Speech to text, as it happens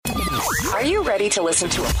Are you ready to listen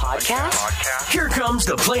to a podcast? Here comes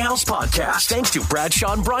the Playhouse Podcast, thanks to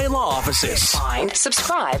Bradshaw and Bryan Law Offices. Find,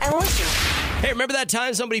 subscribe, and listen. Hey, remember that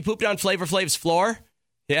time somebody pooped on Flavor Flav's floor?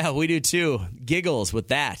 Yeah, we do too. Giggles with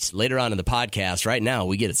that later on in the podcast. Right now,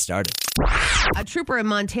 we get it started. A trooper in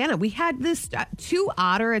Montana. We had this 2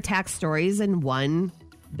 otter attack stories in one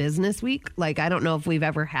business week. Like, I don't know if we've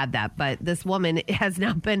ever had that, but this woman has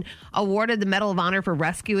now been awarded the Medal of Honor for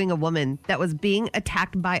rescuing a woman that was being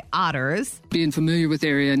attacked by otters. Being familiar with the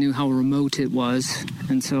area, I knew how remote it was.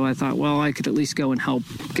 And so I thought, well, I could at least go and help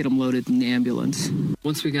get them loaded in the ambulance.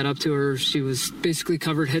 Once we got up to her, she was basically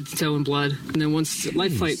covered head to toe in blood. And then once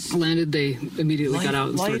Life Flight landed, they immediately got out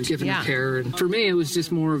and started giving her care. And for me, it was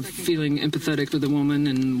just more of feeling empathetic for the woman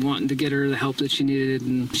and wanting to get her the help that she needed.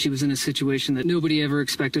 And she was in a situation that nobody ever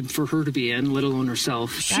expected for her to be in, let alone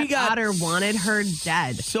herself. That otter wanted her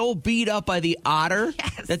dead. So beat up by the otter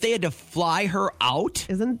that they had to fly her out?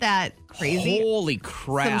 Isn't that crazy? Holy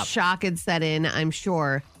crap. Some shock had set in, I'm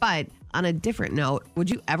sure. But on a different note,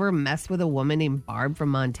 would you ever mess with a woman named Barb from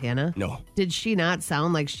Montana? No. Did she not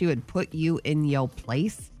sound like she would put you in your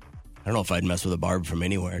place? I don't know if I'd mess with a Barb from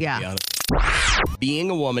anywhere, Yeah. to be honest.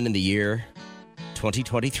 Being a woman in the year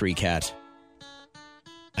 2023, Kat,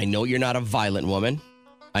 I know you're not a violent woman.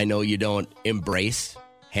 I know you don't embrace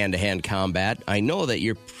hand-to-hand combat. I know that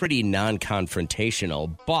you're pretty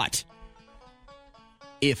non-confrontational, but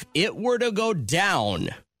if it were to go down,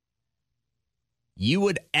 you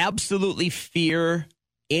would absolutely fear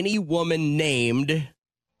any woman named...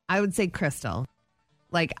 I would say Crystal.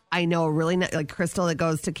 Like, I know a really like Crystal that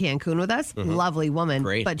goes to Cancun with us. Lovely woman.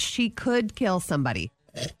 Great. But she could kill somebody.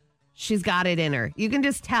 She's got it in her. You can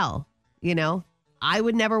just tell, you know? I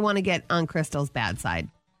would never want to get on Crystal's bad side.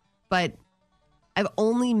 But I've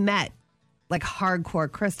only met like hardcore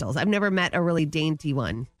Crystals. I've never met a really dainty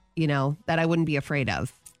one, you know, that I wouldn't be afraid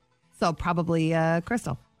of. So probably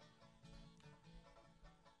Crystal.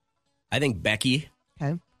 I think Becky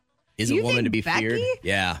Okay. is a You woman think to be Becky? feared.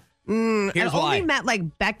 Yeah. I've Here's why. only met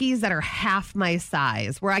like Becky's that are half my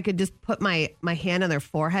size, where I could just put my hand on their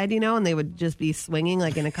forehead, you know, and they would just be swinging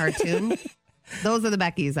like in a cartoon. Those are the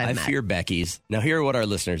Beckys I've I met. fear Becky's. Now, here are what our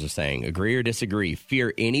listeners are saying. Agree or disagree?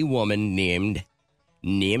 Fear any woman named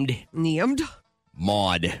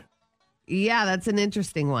Maud. Yeah, that's an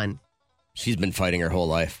interesting one. She's been fighting her whole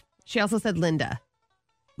life. She also said Linda.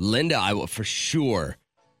 Linda, I will for sure.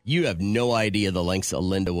 You have no idea the lengths a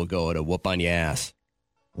Linda will go to whoop on your ass.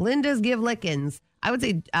 Linda's give lickings. I would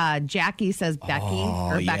say Jackie says Becky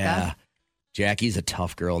or Becca. Yeah. Jackie's a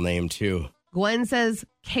tough girl name, too. Gwen says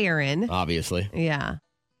Karen. Obviously. Yeah.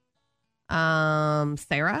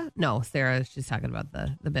 Sarah? No, Sarah, she's talking about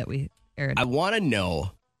the bit we aired. I want to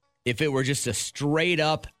know if it were just a straight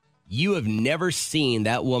up, you have never seen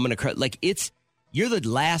that woman. Like, you're the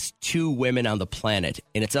last 2 women on the planet,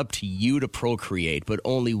 and it's up to you to procreate, but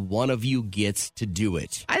only one of you gets to do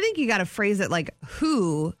it. I think you got to phrase it like,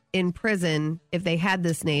 who in prison, if they had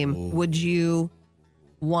this name, would you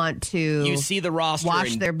want to You see the roster.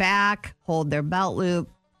 wash and their back, hold their belt loop?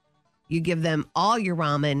 You give them all your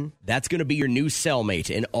ramen. that's going to be your new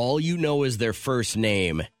cellmate, and all you know is their first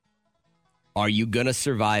name. Are you going to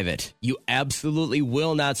survive it? You absolutely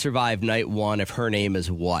will not survive night 1 if her name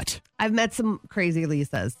is what? I've met some crazy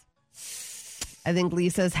Lisas. I think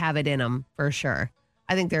Lisas have it in them for sure.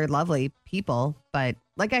 I think they're lovely people, but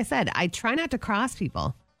like I said, I try not to cross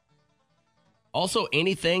people. Also,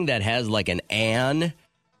 anything that has like an Ann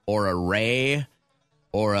or a Ray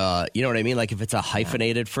or a, you know what I mean? Like if it's a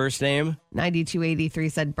hyphenated first name. 9283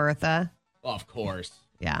 said Bertha. Of course.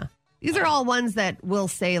 Yeah. These are all ones that will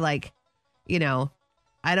say like, you know,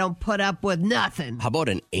 I don't put up with nothing. How about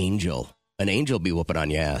an Angel? An Angel be whooping on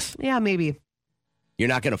your ass. Yeah, maybe. You're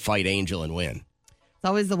not going to fight Angel and win. It's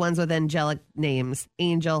always the ones with angelic names.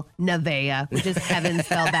 Angel, Nevaeh, which is heaven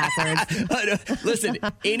spelled backwards. Listen,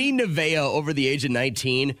 any Nevaeh over the age of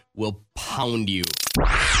 19 will pound you.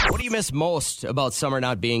 What do you miss most about summer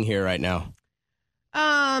not being here right now?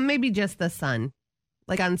 Maybe just the sun.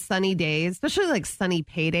 Like on sunny days, especially like sunny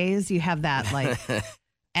paydays, you have that like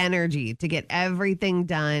energy to get everything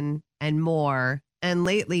done and more. And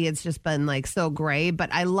lately it's just been like so gray,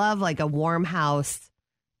 but I love like a warm house.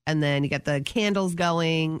 And then you got the candles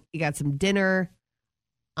going. You got some dinner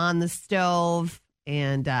on the stove.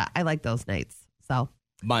 And I like those nights. So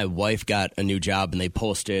my wife got a new job and they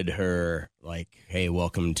posted her like, hey,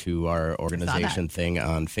 welcome to our organization thing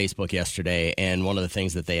on Facebook yesterday. And one of the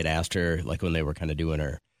things that they had asked her, like when they were kind of doing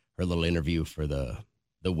her little interview for the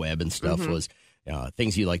web and stuff was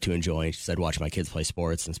things you like to enjoy. She said, watching my kids play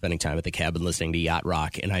sports and spending time at the cabin listening to yacht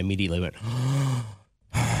rock. And I immediately went, oh,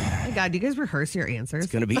 My God, do you guys rehearse your answers?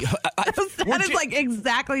 It's going to be... That is like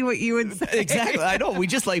exactly what you would say. Exactly. I know.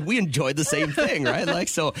 We enjoyed the same thing, right? Like,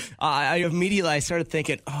 so I immediately started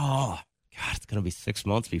thinking, oh, God, it's going to be 6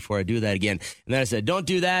 months before I do that again. And then I said, don't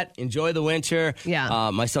do that. Enjoy the winter. Yeah.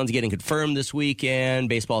 My son's getting confirmed this weekend.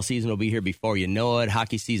 Baseball season will be here before you know it.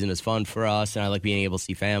 Hockey season is fun for us, and I like being able to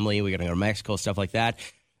see family. We got to go to Mexico, stuff like that.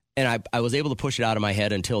 And I was able to push it out of my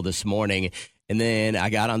head until this morning. And then I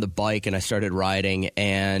got on the bike and I started riding,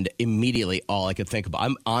 and immediately all I could think about,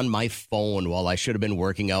 I'm on my phone while I should have been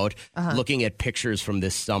working out, looking at pictures from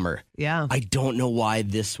this summer. Yeah. I don't know why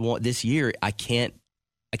this year I can't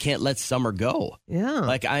let summer go. Yeah.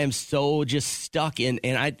 Like, I am so just stuck in,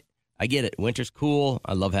 and I get it. Winter's cool.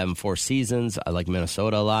 I love having 4 seasons. I like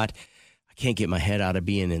Minnesota a lot. I can't get my head out of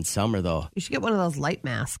being in summer, though. You should get one of those light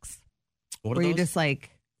masks. What are where you those? just like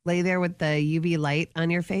lay there with the UV light on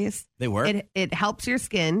your face. They work? It helps your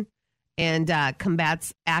skin and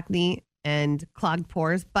combats acne and clogged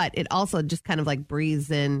pores, but it also just kind of like breathes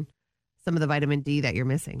in some of the vitamin D that you're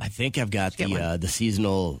missing. I think I've got the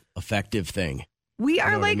seasonal affective thing. We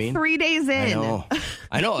are like 3 days in.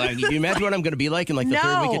 I know. Can you imagine what I'm going to be like in like the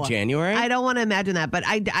third week of January? I don't want to imagine that, but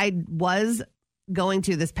I was going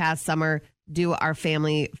to this past summer do our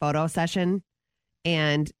family photo session,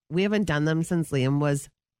 and we haven't done them since Liam was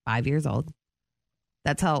 5 years old.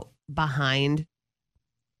 That's how behind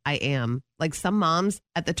I am. Like, some moms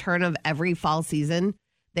at the turn of every fall season,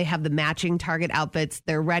 they have the matching Target outfits.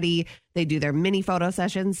 They're ready. They do their mini photo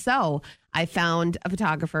sessions. So I found a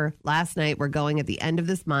photographer last night. We're going at the end of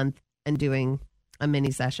this month and doing a mini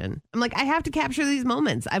session. I'm like, I have to capture these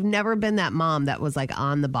moments. I've never been that mom that was like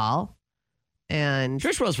on the ball. And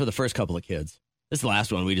Trish was for the first couple of kids. This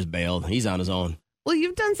last one, we just bailed. He's on his own. well,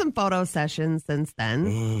 you've done some photo sessions since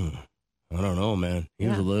then. I don't know, man. He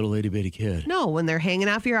was a little itty bitty kid. No, when they're hanging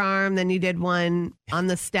off your arm, then you did one on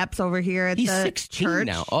the steps over here at He's the 16 church.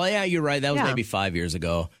 now. Oh yeah, you're right. That was Yeah. maybe 5 years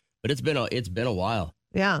ago, but it's been a while.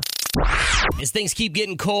 Yeah. As things keep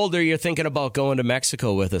getting colder, you're thinking about going to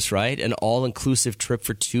Mexico with us, right? An all-inclusive trip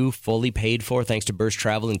for 2, fully paid for, thanks to Burst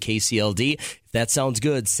Travel and KCLD. If that sounds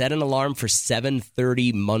good, set an alarm for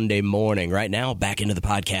 7:30 Monday morning. Right now, back into the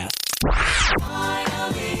podcast.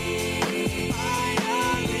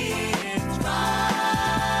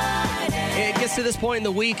 It gets to this point in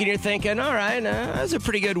the week and you're thinking, all right, that was a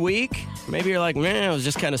pretty good week. Maybe you're like, man, it was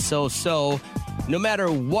just kind of so-so. No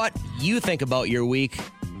matter what you think about your week,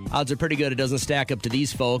 odds are pretty good it doesn't stack up to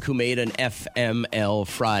these folk who made an FML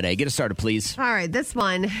Friday. Get us started, please. All right, this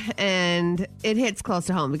one, and it hits close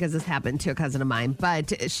to home because this happened to a cousin of mine.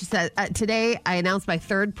 But she said, today I announced my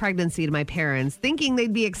 3rd pregnancy to my parents, thinking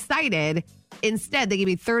they'd be excited. Instead, they gave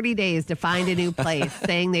me 30 days to find a new place,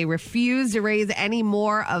 saying they refuse to raise any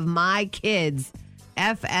more of my kids.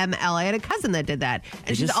 FML. I had a cousin that did that.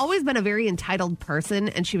 And she's always been a very entitled person,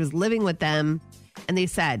 and she was living with them. And they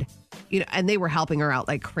said, and they were helping her out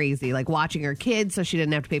like crazy, like watching her kids so she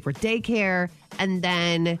didn't have to pay for daycare. And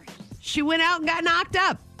then she went out and got knocked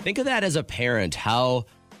up. Think of that as a parent, how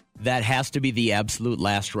that has to be the absolute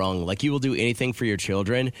last rung. Like, you will do anything for your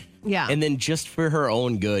children. Yeah. And then just for her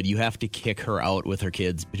own good, you have to kick her out with her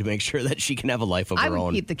kids to make sure that she can have a life of her I would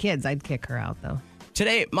own. keep the kids. I'd kick her out, though.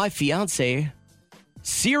 Today, my fiance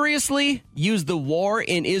seriously used the war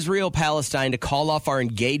in Israel-Palestine to call off our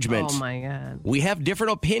engagement. Oh, my God. We have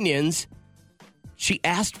different opinions. She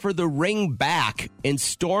asked for the ring back and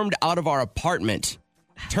stormed out of our apartment.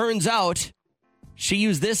 Turns out she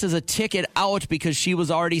used this as a ticket out because she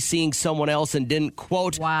was already seeing someone else and didn't,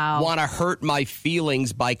 quote, want to hurt my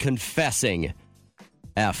feelings by confessing.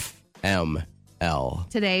 FML.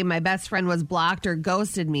 Today, my best friend was blocked or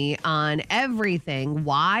ghosted me on everything.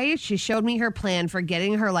 Why? She showed me her plan for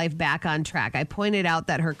getting her life back on track. I pointed out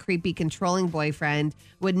that her creepy, controlling boyfriend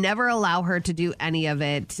would never allow her to do any of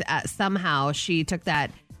it. Somehow, she took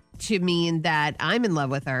that to mean that I'm in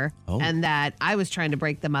love with her and that I was trying to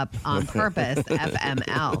break them up on purpose.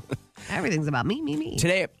 FML. Everything's about me, me, me.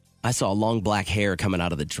 Today, I saw long black hair coming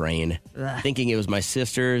out of the drain. Thinking it was my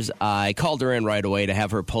sister's, I called her in right away to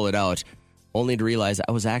have her pull it out, only to realize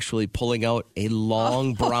I was actually pulling out a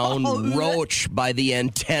long brown roach by the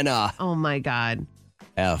antenna. Oh, my God.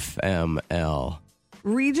 FML.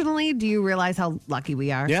 Regionally, do you realize how lucky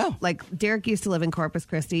we are? Yeah. Like, Derek used to live in Corpus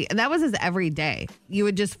Christi, and that was his every day. You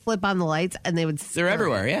would just flip on the lights, and they would They're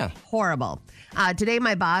everywhere, yeah. Horrible. Today,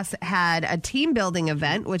 my boss had a team building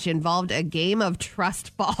event, which involved a game of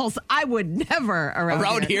trust balls. I would never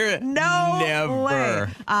around here. No Never. way.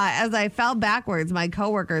 As I fell backwards, my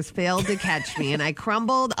coworkers failed to catch me, and I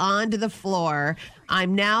crumbled onto the floor.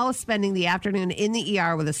 I'm now spending the afternoon in the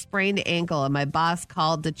ER with a sprained ankle, and my boss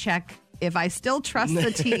called to check if I still trust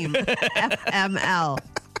the team. FML.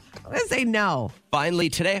 I'm going to say no. Finally,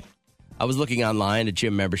 today, I was looking online at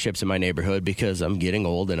gym memberships in my neighborhood because I'm getting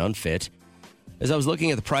old and unfit. As I was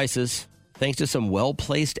looking at the prices, thanks to some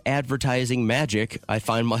well-placed advertising magic, I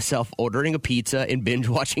find myself ordering a pizza and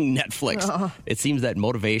binge-watching Netflix. It seems that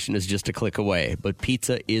motivation is just a click away, but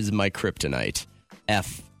pizza is my kryptonite.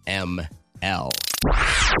 FML.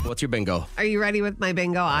 What's your bingo? Are you ready with my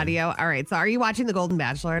bingo audio? All right, so are you watching The Golden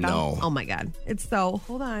Bachelor at all? No. Oh, my God. It's so...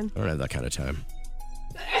 Hold on. I don't have that kind of time.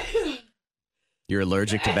 You're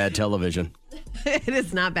allergic to bad television. It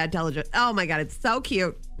is not bad television. Oh, my God. It's so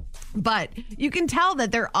cute. But you can tell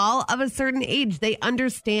that they're all of a certain age. They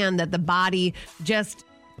understand that the body just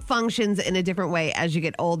functions in a different way as you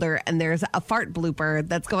get older. And there's a fart blooper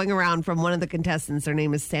that's going around from one of the contestants. Her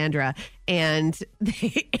name is Sandra. And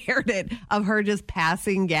they aired it of her just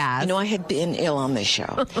passing gas. I know I had been ill on this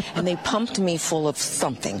show, and they pumped me full of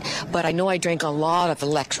something. But I know I drank a lot of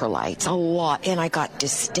electrolytes, a lot, and I got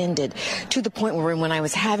distended to the point where when I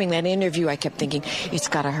was having that interview, I kept thinking, he's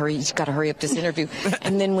got to hurry up this interview.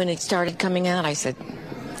 And then when it started coming out, I said,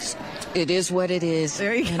 it is what it is.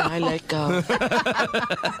 There you go. I let go.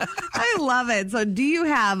 I love it. So do you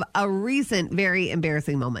have a recent, very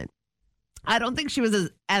embarrassing moment? I don't think she was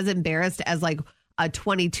as embarrassed as like a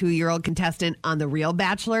 22-year-old contestant on The Real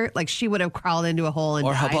Bachelor. Like she would have crawled into a hole and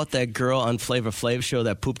Or how died. about that girl on Flavor Flav's show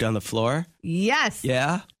that pooped on the floor? Yes.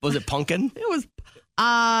 Yeah? Was it Punkin? It was it?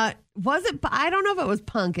 I don't know if it was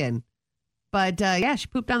Punkin. But yeah, she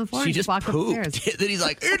pooped on the floor She and just walked pooped. upstairs. Then he's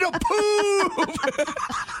like, it's a poop!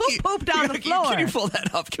 Who pooped on the floor? Can you pull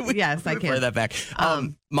that up? Can we Yes, I can. play that back?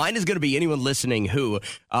 Mine is going to be anyone listening who,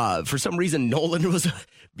 for some reason, Nolan was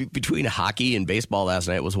between hockey and baseball last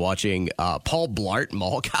night, was watching Paul Blart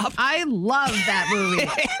Mall Cop. I love that movie.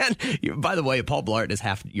 And, by the way, Paul Blart is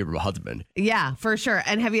half your husband. Yeah, for sure.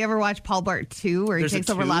 And have you ever watched Paul Blart 2 where he There's a takes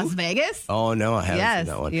over 2? Las Vegas? Oh, no, I haven't Yes.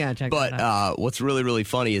 seen that one. Yeah, check but, that out. what's really, really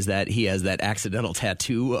funny is that he has that accidental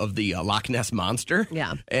tattoo of the Loch Ness Monster.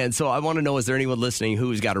 Yeah. And so I want to know, is there anyone listening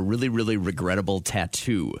who's got a really, really regrettable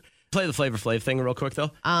tattoo? Play the Flavor Flav thing real quick,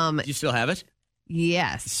 though. Do you still have it?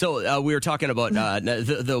 Yes. So we were talking about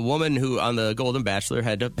the woman who on the Golden Bachelor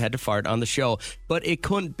had to fart on the show, but it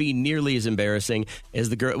couldn't be nearly as embarrassing as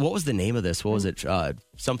the girl. What was the name of this? What was it?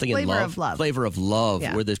 Something in Flavor Love. of Love. Flavor of Love,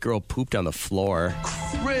 Yeah. where this girl pooped on the floor.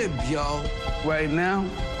 Crib, yo. Right now,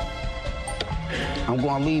 I'm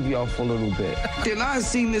gonna leave y'all for a little bit. Then I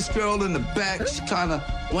seen this girl in the back. She kind of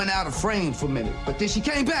went out of frame for a minute, but then she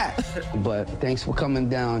came back. But thanks for coming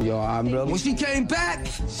down, y'all. When she came back,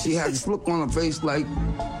 she had this look on her face like,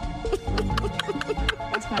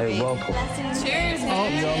 hey, welcome. Cheers,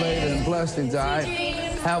 Hope y'all made it in blessings, all right?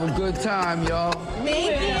 Have a good time, y'all.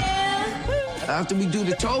 Thank you. After we do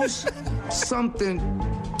the toast, something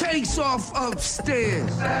takes off upstairs.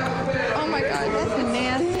 Oh my God, that's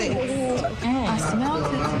nasty. I smell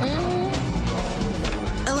it.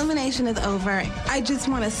 Elimination is over. I just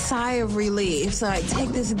want a sigh of relief. So I take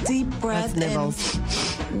this deep breath That's and nibbles.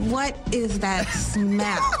 what is that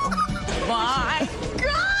smell? My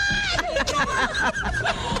God!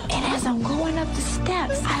 And as I'm going up the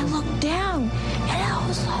steps, I look down and I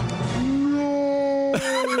was like, no.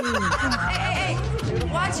 Hey,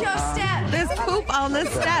 watch your step. There's poop on the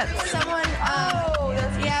steps. Someone,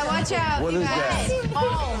 yeah, watch out. What you is guys. that?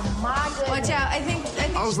 Oh my goodness. Watch out. I think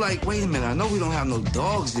I was like, wait a minute, I know we don't have no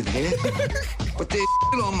dogs in here, but there's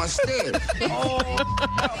on my stairs. All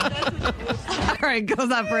right,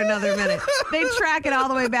 goes on for another minute. They track it all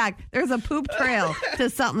the way back. There's a poop trail to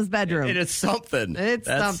something's bedroom. It is something. It's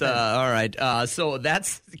that's, something. All right. So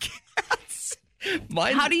that's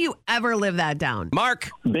mine. How do you ever live that down? Mark,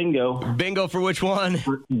 Bingo. bingo for which one?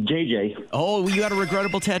 JJ. Oh, you got a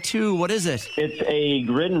regrettable tattoo. What is it? It's a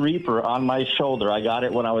Grin Reaper on my shoulder. I got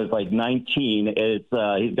it when I was like 19. It's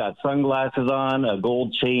he's got sunglasses on, a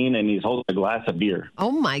gold chain, and he's holding a glass of beer. Oh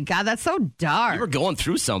my God, that's so dark. You were going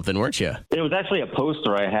through something, weren't you? It was actually a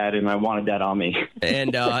poster I had, and I wanted that on me.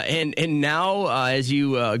 And now, as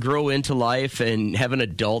you grow into life and have an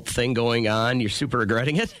adult thing going on, you're super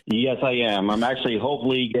regretting it? Yes, I am. I'm actually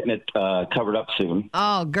hopefully getting it covered up soon.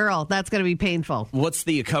 Oh, girl, that's going to be painful. What's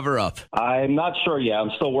the cover-up? I'm not sure yet. I'm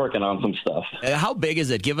still working on some stuff. How big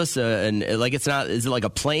is it? Give us is it like a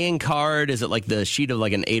playing card? Is it like the sheet of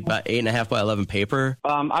like an 8.5 by 11 paper?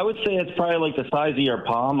 I would say it's probably like the size of your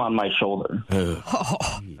palm on my shoulder. All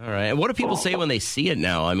right. And what do people say when they see it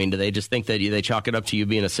now? I mean, do they just think that they chalk it up to you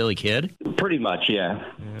being a silly kid? Pretty much, yeah.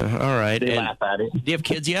 All right. They And laugh at it. do you have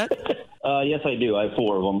kids yet? Yes, I do. I have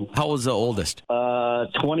 4 of them. How old's the oldest?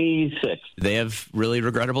 26. They have really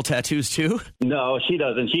regrettable tattoos, too? No, she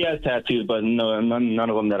doesn't. She has tattoos, but none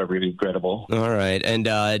of them that are regrettable. All right. And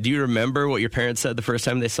do you remember what your parents said the first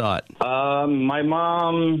time they saw it? My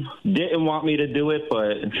mom didn't want me to do it,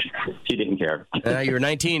 but she didn't care. You were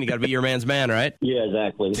 19. You got to be your man's man, right? Yeah,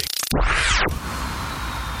 exactly.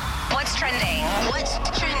 What's trending? What's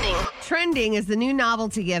trending? Trending is the new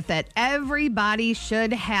novelty gift that everybody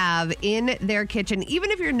should have in their kitchen,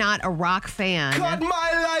 even if you're not a rock fan. Cut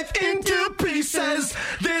my life into pieces.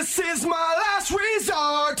 This is my last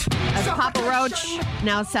resort. As Papa Roach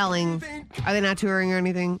now selling. Are they not touring or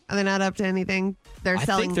anything? Are they not up to anything? They're I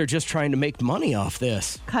selling. think they're just trying to make money off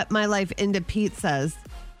this. Cut my life into pizzas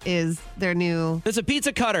is their new. It's a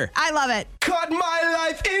pizza cutter. I love it. Cut my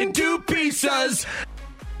life into pieces.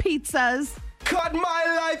 Pizzas. Cut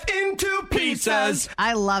my life into pieces.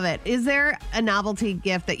 I love it. Is there a novelty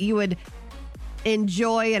gift that you would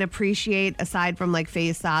enjoy and appreciate aside from like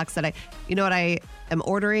face socks that you know what I am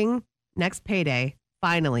ordering next payday?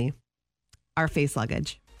 Finally, our face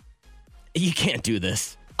luggage. You can't do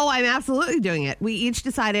this. Oh, I'm absolutely doing it. We each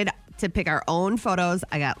decided to pick our own photos.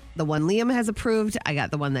 I got the one Liam has approved. I got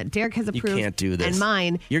the one that Derek has approved. You can't do this. And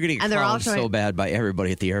mine. You're going to get clowned so bad by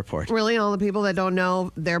everybody at the airport. Really, all the people that don't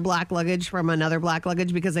know their black luggage from another black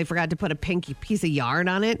luggage because they forgot to put a pinky piece of yarn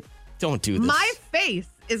on it. Don't do this. My face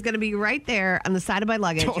is going to be right there on the side of my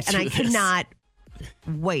luggage, and I cannot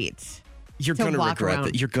wait. You're going to regret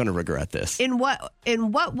that. You're going to regret this. In what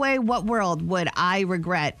way, what world would I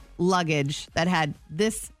regret luggage that had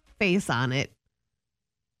this face on it?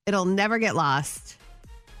 It'll never get lost.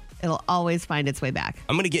 It'll always find its way back.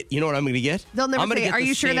 I'm going to get, you know what I'm going to get? They'll never say, are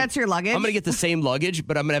you sure that's your luggage? I'm going to get the same luggage,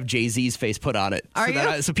 but I'm going to have Jay-Z's face put on it. Are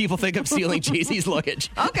you? So people think I'm stealing Jay-Z's luggage.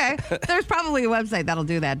 Okay. There's probably a website that'll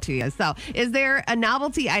do that to you. So is there a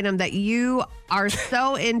novelty item that you are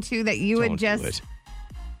so into that you would just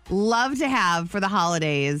love to have for the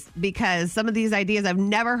holidays? Because some of these ideas I've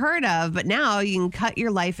never heard of, but now you can cut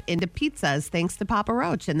your life into pizzas thanks to Papa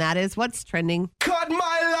Roach. And that is what's trending. Cut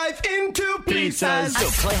my life into pieces.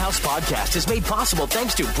 The Playhouse Podcast is made possible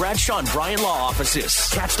thanks to Bradshaw and Bryan Law Offices.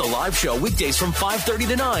 Catch the live show weekdays from 5:30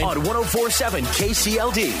 to 9 on 104.7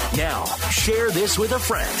 KCLD. Now, share this with a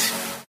friend.